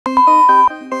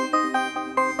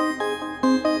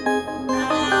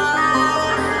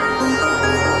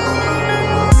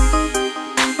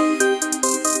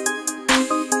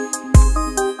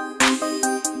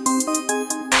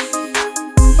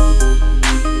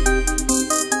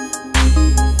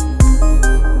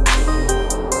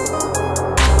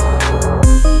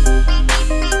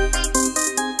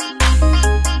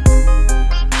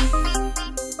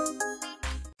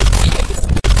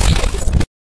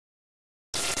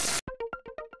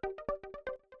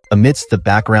Amidst the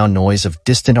background noise of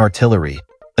distant artillery,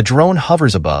 a drone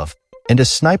hovers above, and a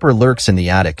sniper lurks in the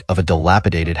attic of a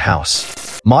dilapidated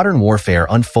house. Modern warfare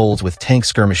unfolds with tank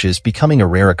skirmishes becoming a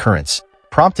rare occurrence,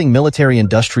 prompting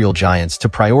military-industrial giants to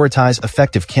prioritize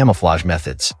effective camouflage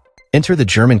methods. Enter the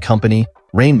German company,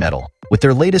 RHEINMETALL, with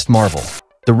their latest marvel,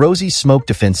 the ROSY smoke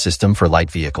defense system for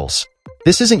light vehicles.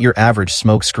 This isn't your average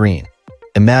smoke screen.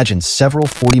 Imagine several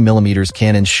 40mm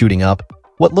cannons shooting up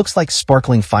what looks like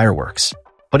sparkling fireworks.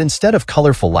 But instead of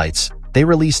colorful lights, they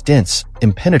release dense,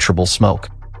 impenetrable smoke,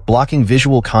 blocking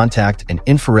visual contact and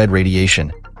infrared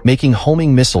radiation, making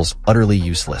homing missiles utterly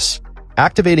useless.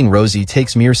 Activating ROSY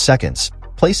takes mere seconds,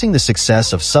 placing the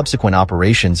success of subsequent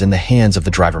operations in the hands of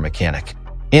the driver mechanic.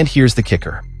 And here's the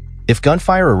kicker. If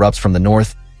gunfire erupts from the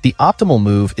north, the optimal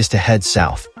move is to head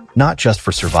south, not just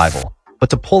for survival, but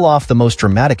to pull off the most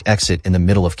dramatic exit in the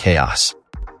middle of chaos.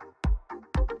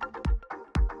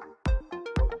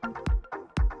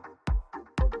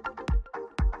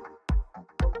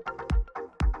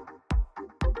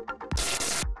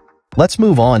 Let's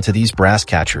move on to these brass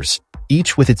catchers,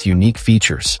 each with its unique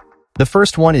features. The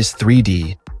first one is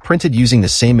 3D, printed using the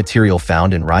same material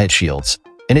found in riot shields,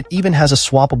 and it even has a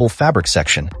swappable fabric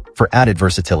section for added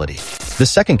versatility. The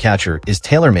second catcher is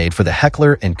tailor-made for the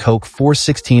Heckler & Koch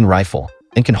 416 rifle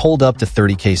and can hold up to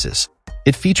 30 cases.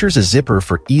 It features a zipper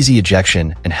for easy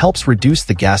ejection and helps reduce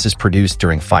the gases produced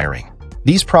during firing.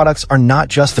 These products are not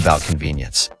just about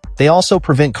convenience. They also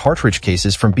prevent cartridge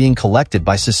cases from being collected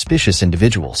by suspicious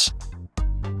individuals.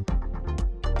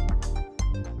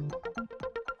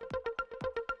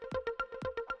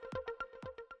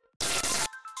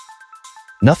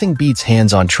 Nothing beats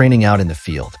hands-on training out in the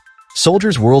field.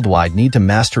 Soldiers worldwide need to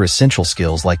master essential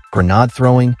skills like grenade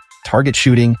throwing, target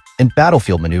shooting, and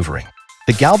battlefield maneuvering.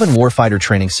 The GALVION Warfighter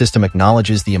training system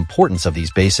acknowledges the importance of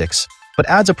these basics, but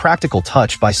adds a practical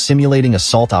touch by simulating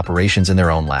assault operations in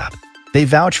their own lab. They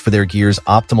vouch for their gear's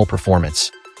optimal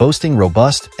performance, boasting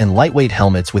robust and lightweight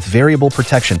helmets with variable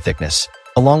protection thickness,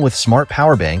 along with smart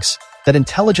power banks that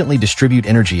intelligently distribute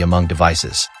energy among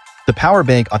devices. The power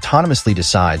bank autonomously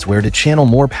decides where to channel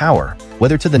more power,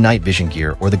 whether to the night vision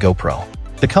gear or the GoPro.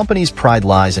 The company's pride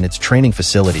lies in its training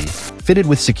facility, fitted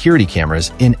with security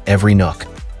cameras in every nook.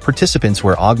 Participants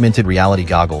wear augmented reality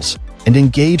goggles and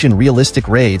engage in realistic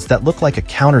raids that look like a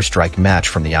Counter-Strike match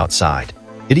from the outside.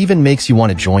 It even makes you want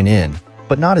to join in,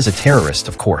 but not as a terrorist,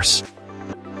 of course.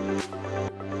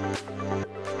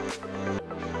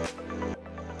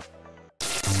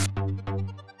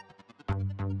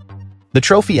 The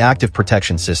Trophy Active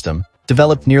Protection System,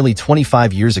 developed nearly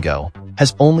 25 years ago,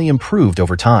 has only improved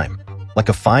over time, like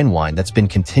a fine wine that's been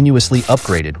continuously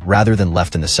upgraded rather than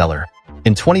left in the cellar.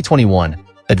 In 2021,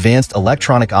 advanced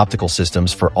electronic optical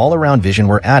systems for all-around vision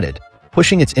were added,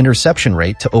 pushing its interception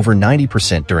rate to over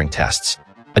 90% during tests.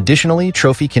 Additionally,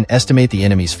 Trophy can estimate the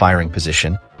enemy's firing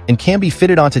position and can be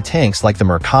fitted onto tanks like the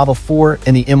Merkava 4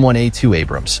 and the M1A2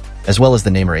 Abrams, as well as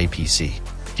the Namer APC.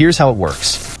 Here's how it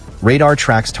works. Radar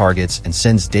tracks targets and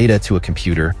sends data to a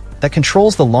computer that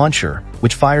controls the launcher,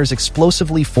 which fires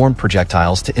explosively formed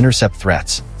projectiles to intercept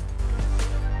threats.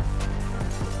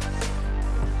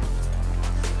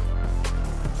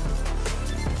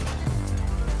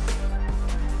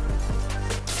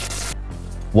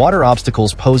 Water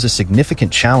obstacles pose a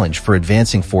significant challenge for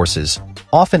advancing forces,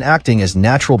 often acting as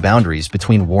natural boundaries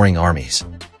between warring armies.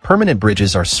 Permanent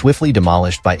bridges are swiftly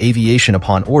demolished by aviation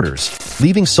upon orders,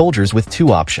 leaving soldiers with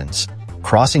two options: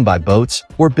 crossing by boats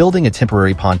or building a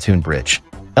temporary pontoon bridge.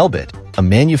 ELBIT, a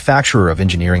manufacturer of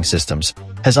engineering systems,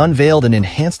 has unveiled an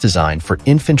enhanced design for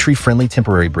infantry-friendly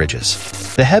temporary bridges.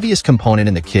 The heaviest component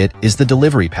in the kit is the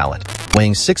delivery pallet,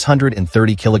 weighing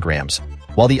 630 kilograms,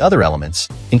 while the other elements,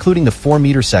 including the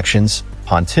 4-meter sections,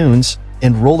 pontoons,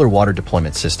 and roller water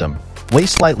deployment system, weigh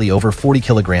slightly over 40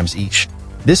 kilograms each.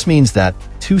 This means that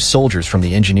 2 soldiers from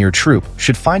the engineer troop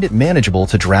should find it manageable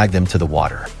to drag them to the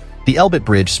water. The ELBIT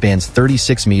bridge spans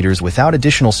 36 meters without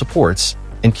additional supports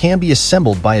and can be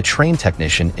assembled by a trained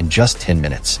technician in just 10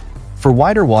 minutes. For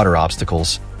wider water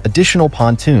obstacles, additional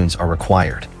pontoons are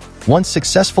required. Once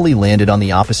successfully landed on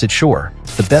the opposite shore,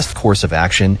 the best course of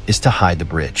action is to hide the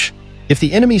bridge. If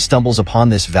the enemy stumbles upon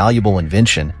this valuable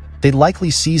invention, they likely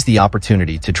seize the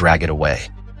opportunity to drag it away.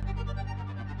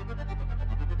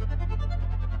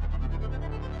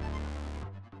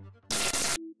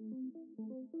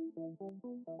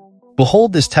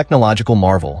 Behold this technological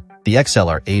marvel, the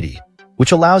XLR-80,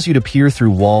 which allows you to peer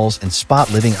through walls and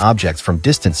spot living objects from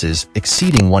distances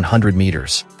exceeding 100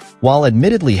 meters. While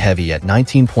admittedly heavy at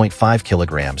 19.5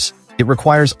 kilograms, it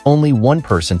requires only one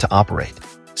person to operate.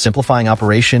 Simplifying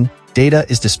operation, data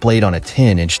is displayed on a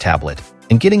 10-inch tablet,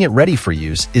 and getting it ready for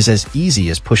use is as easy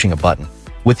as pushing a button.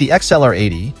 With the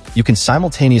XLR80, you can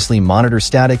simultaneously monitor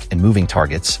static and moving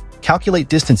targets, calculate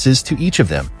distances to each of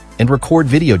them, and record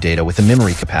video data with a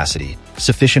memory capacity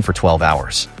sufficient for 12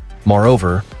 hours.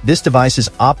 Moreover, this device is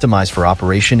optimized for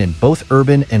operation in both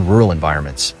urban and rural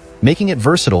environments, making it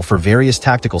versatile for various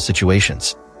tactical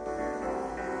situations.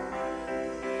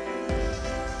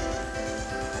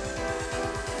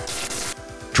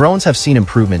 Drones have seen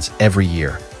improvements every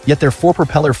year, yet their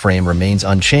four-propeller frame remains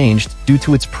unchanged due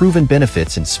to its proven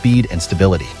benefits in speed and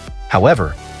stability.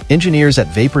 However, engineers at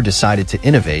Vapor decided to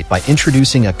innovate by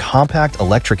introducing a compact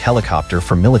electric helicopter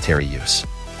for military use.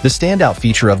 The standout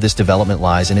feature of this development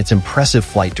lies in its impressive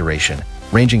flight duration,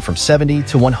 ranging from 70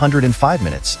 to 105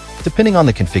 minutes, depending on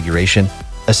the configuration,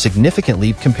 a significant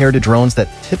leap compared to drones that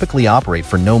typically operate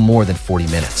for no more than 40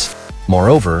 minutes.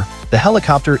 Moreover, the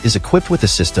helicopter is equipped with a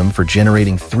system for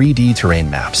generating 3D terrain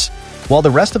maps. While the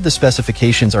rest of the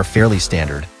specifications are fairly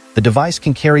standard, the device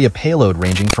can carry a payload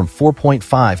ranging from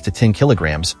 4.5 to 10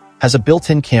 kilograms, has a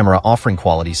built-in camera offering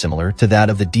quality similar to that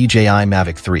of the DJI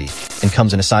Mavic 3, and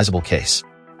comes in a sizable case.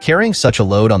 Carrying such a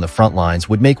load on the front lines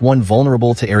would make one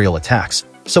vulnerable to aerial attacks,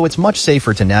 so it's much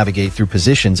safer to navigate through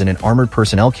positions in an armored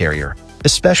personnel carrier,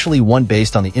 especially one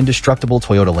based on the indestructible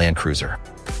Toyota Land Cruiser.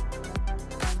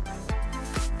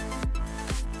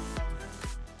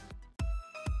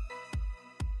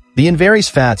 The INVERIS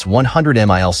FATS 100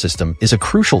 MIL system is a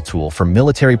crucial tool for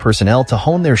military personnel to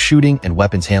hone their shooting and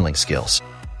weapons handling skills.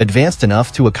 Advanced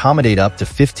enough to accommodate up to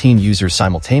 15 users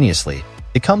simultaneously,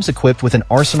 it comes equipped with an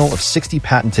arsenal of 60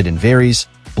 patented INVERIS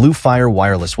Blue-Fire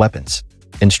wireless weapons.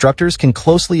 Instructors can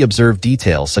closely observe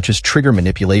details such as trigger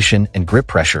manipulation and grip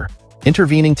pressure,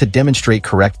 intervening to demonstrate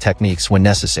correct techniques when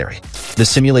necessary. The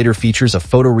simulator features a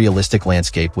photorealistic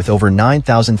landscape with over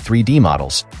 9,000 3D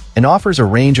models and offers a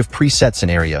range of preset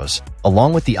scenarios,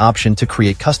 along with the option to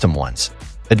create custom ones.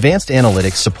 Advanced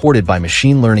analytics supported by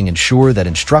machine learning ensure that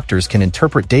instructors can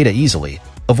interpret data easily,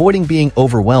 avoiding being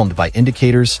overwhelmed by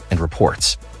indicators and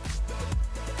reports.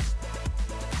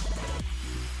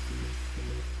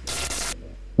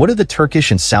 What do the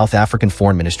Turkish and South African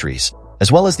foreign ministries,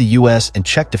 as well as the US and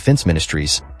Czech defense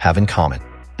ministries, have in common?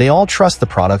 They all trust the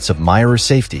products of MIRA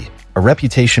safety, a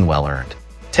reputation well-earned.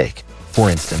 Take, for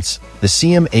instance, the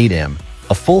CM8M,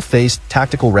 a full-faced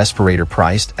tactical respirator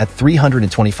priced at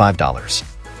 $325.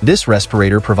 This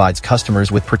respirator provides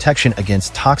customers with protection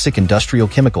against toxic industrial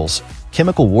chemicals,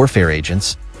 chemical warfare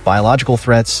agents, biological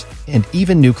threats, and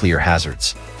even nuclear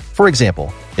hazards. For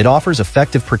example, it offers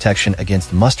effective protection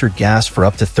against mustard gas for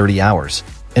up to 30 hours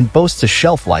and boasts a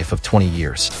shelf life of 20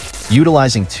 years.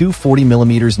 Utilizing two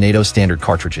 40mm NATO standard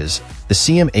cartridges, the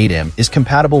CM8M is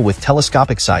compatible with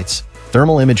telescopic sights,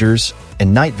 thermal imagers,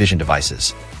 and night vision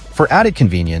devices. For added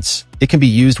convenience, it can be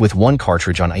used with one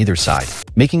cartridge on either side,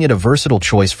 making it a versatile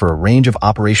choice for a range of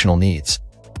operational needs.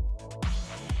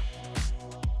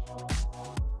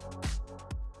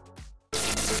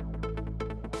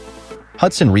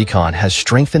 Hudson RECON has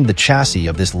strengthened the chassis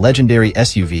of this legendary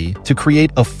SUV to create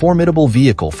a formidable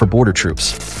vehicle for border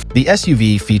troops. The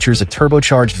SUV features a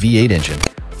turbocharged V8 engine,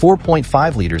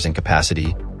 4.5 liters in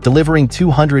capacity, delivering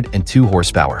 202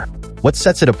 horsepower. What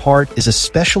sets it apart is a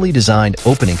specially designed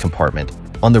opening compartment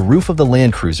on the roof of the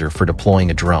Land Cruiser for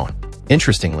deploying a drone.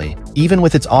 Interestingly, even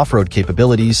with its off-road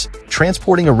capabilities,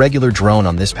 transporting a regular drone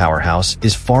on this powerhouse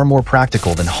is far more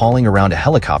practical than hauling around a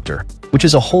helicopter, which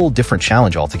is a whole different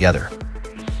challenge altogether.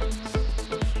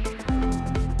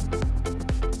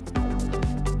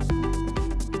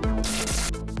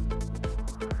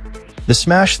 The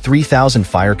Smash 3000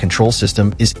 fire control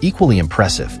system is equally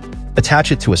impressive.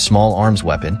 Attach it to a small arms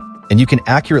weapon, and you can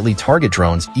accurately target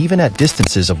drones even at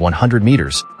distances of 100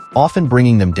 meters, often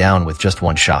bringing them down with just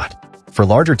one shot. For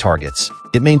larger targets,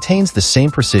 it maintains the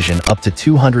same precision up to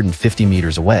 250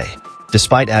 meters away.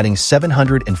 Despite adding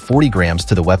 740 grams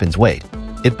to the weapon's weight,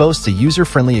 it boasts a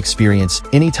user-friendly experience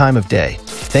any time of day,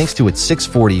 thanks to its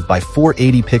 640 by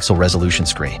 480 pixel resolution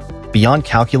screen. Beyond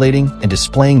calculating and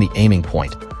displaying the aiming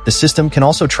point, the system can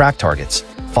also track targets,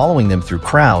 following them through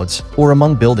crowds or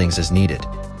among buildings as needed.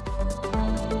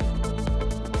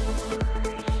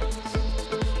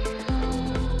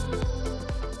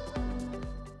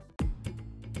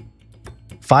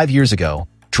 Five years ago,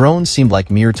 drones seemed like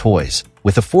mere toys,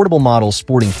 with affordable models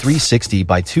sporting 360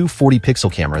 by 240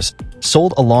 pixel cameras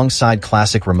sold alongside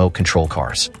classic remote control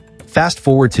cars. Fast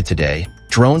forward to today,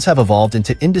 drones have evolved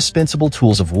into indispensable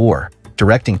tools of war,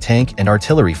 directing tank and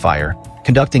artillery fire,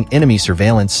 conducting enemy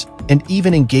surveillance, and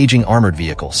even engaging armored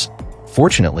vehicles.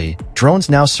 Fortunately, drones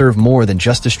now serve more than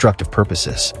just destructive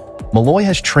purposes. MALLOY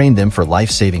has trained them for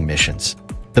life-saving missions.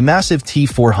 The massive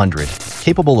T-400,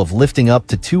 capable of lifting up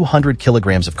to 200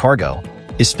 kilograms of cargo,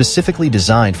 is specifically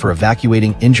designed for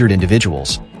evacuating injured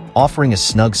individuals, offering a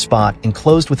snug spot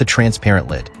enclosed with a transparent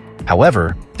lid.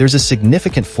 However, there's a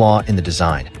significant flaw in the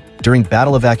design. During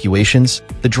battle evacuations,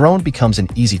 the drone becomes an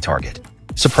easy target.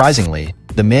 Surprisingly,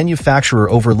 the manufacturer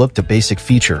overlooked a basic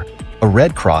feature, a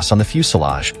red cross on the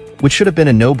fuselage, which should have been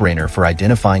a no-brainer for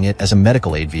identifying it as a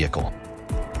medical aid vehicle.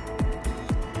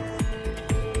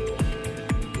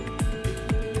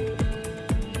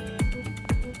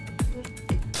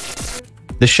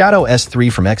 The Shadow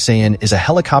S3 from XAVER is a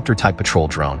helicopter-type patrol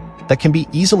drone that can be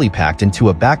easily packed into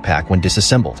a backpack when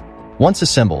disassembled. Once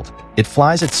assembled, it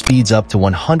flies at speeds up to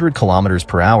 100 kilometers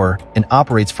per hour and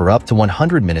operates for up to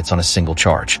 100 minutes on a single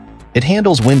charge. It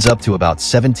handles winds up to about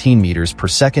 17 meters per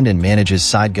second and manages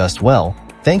side gusts well,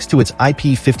 thanks to its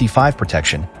IP55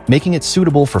 protection, making it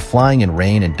suitable for flying in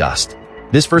rain and dust.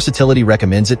 This versatility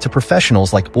recommends it to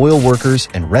professionals like oil workers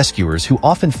and rescuers who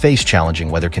often face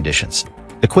challenging weather conditions.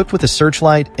 Equipped with a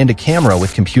searchlight and a camera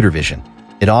with computer vision,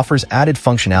 it offers added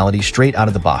functionality straight out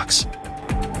of the box.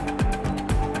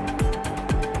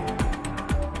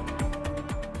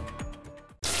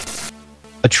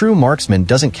 A true marksman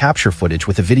doesn't capture footage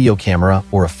with a video camera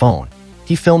or a phone.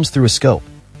 He films through a scope.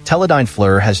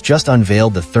 TELEDYNEFLIR has just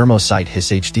unveiled the THERMOSIGHT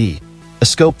HIS HD, a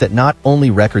scope that not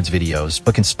only records videos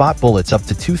but can spot bullets up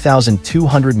to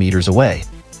 2,200 meters away.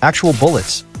 Actual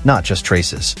bullets, not just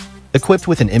traces. Equipped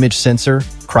with an image sensor,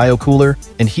 cryocooler,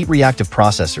 and heat-reactive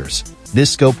processors,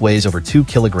 this scope weighs over 2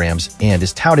 kilograms and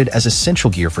is touted as essential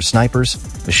gear for snipers,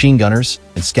 machine gunners,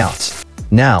 and scouts.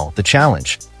 Now, the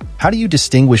challenge. How do you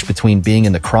distinguish between being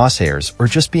in the crosshairs or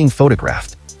just being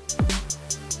photographed?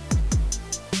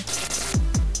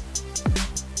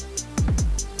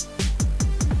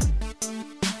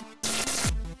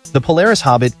 The Polaris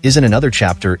HOBIT isn't another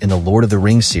chapter in the Lord of the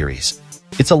Rings series.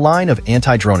 It's a line of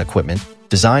anti-drone equipment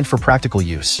designed for practical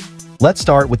use. Let's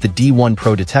start with the D1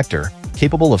 Pro detector,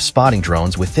 capable of spotting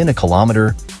drones within a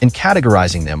kilometer and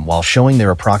categorizing them while showing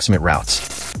their approximate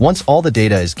routes. Once all the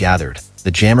data is gathered,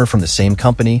 the jammer from the same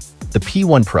company, the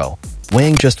P1 Pro,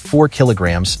 weighing just 4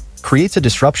 kilograms, creates a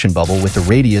disruption bubble with a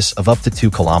radius of up to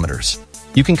 2 kilometers.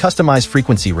 You can customize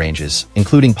frequency ranges,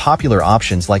 including popular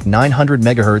options like 900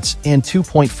 MHz and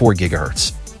 2.4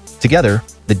 GHz. Together,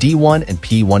 the D1 and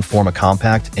P1 form a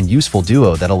compact and useful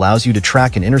duo that allows you to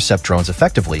track and intercept drones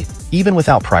effectively, even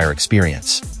without prior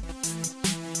experience.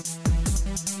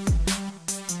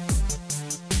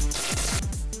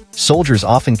 Soldiers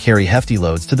often carry hefty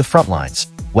loads to the front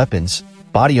lines: weapons,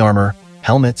 body armor,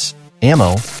 helmets,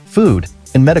 ammo, food,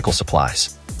 and medical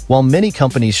supplies. While many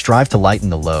companies strive to lighten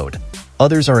the load,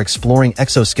 others are exploring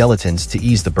exoskeletons to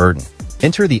ease the burden.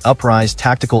 Enter the UPRISE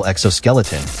Tactical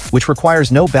Exoskeleton, which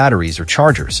requires no batteries or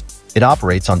chargers. It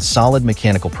operates on solid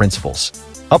mechanical principles.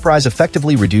 UPRISE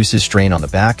effectively reduces strain on the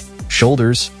back,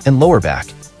 shoulders, and lower back,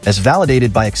 as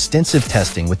validated by extensive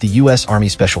testing with the U.S. Army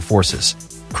Special Forces.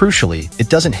 Crucially, it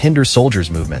doesn't hinder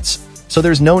soldiers' movements, so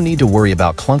there's no need to worry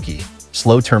about clunky,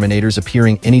 slow terminators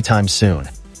appearing anytime soon.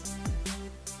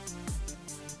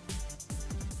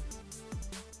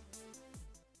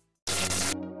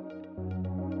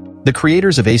 The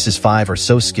creators of ACES 5 are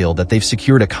so skilled that they've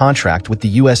secured a contract with the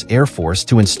U.S. Air Force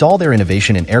to install their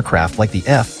innovation in aircraft like the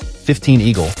F-15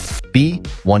 Eagle,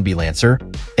 B-1B Lancer,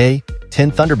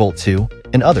 A-10 Thunderbolt II,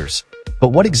 and others. But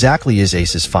what exactly is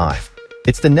ACES 5?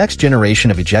 It's the next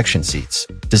generation of ejection seats,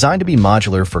 designed to be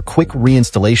modular for quick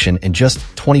reinstallation in just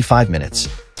 25 minutes.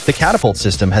 The catapult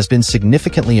system has been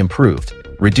significantly improved,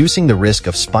 reducing the risk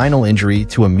of spinal injury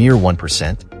to a mere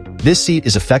 1%. This seat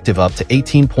is effective up to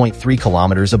 18.3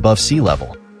 kilometers above sea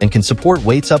level and can support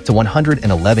weights up to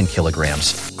 111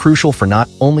 kilograms, crucial for not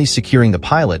only securing the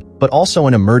pilot but also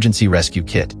an emergency rescue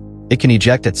kit. It can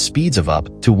eject at speeds of up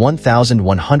to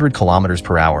 1,100 kilometers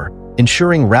per hour,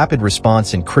 ensuring rapid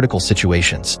response in critical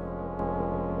situations.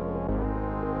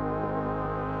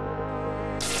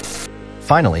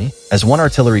 Finally, as one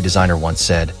artillery designer once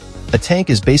said, a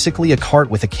tank is basically a cart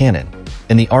with a cannon,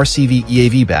 and the RCV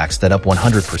EAV backs that up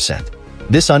 100%.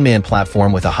 This unmanned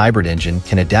platform with a hybrid engine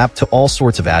can adapt to all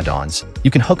sorts of add-ons.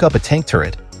 You can hook up a tank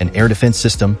turret, an air defense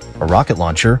system, a rocket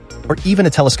launcher, or even a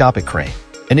telescopic crane.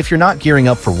 And if you're not gearing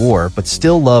up for war but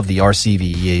still love the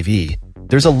RCV EAV,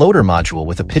 there's a loader module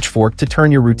with a pitchfork to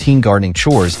turn your routine gardening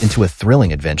chores into a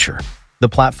thrilling adventure. The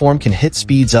platform can hit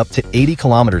speeds up to 80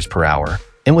 kilometers per hour,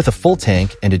 and with a full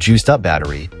tank and a juiced-up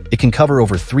battery, it can cover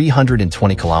over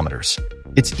 320 kilometers.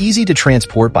 It's easy to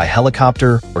transport by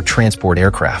helicopter or transport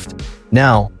aircraft.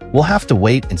 Now, we'll have to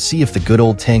wait and see if the good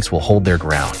old tanks will hold their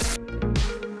ground.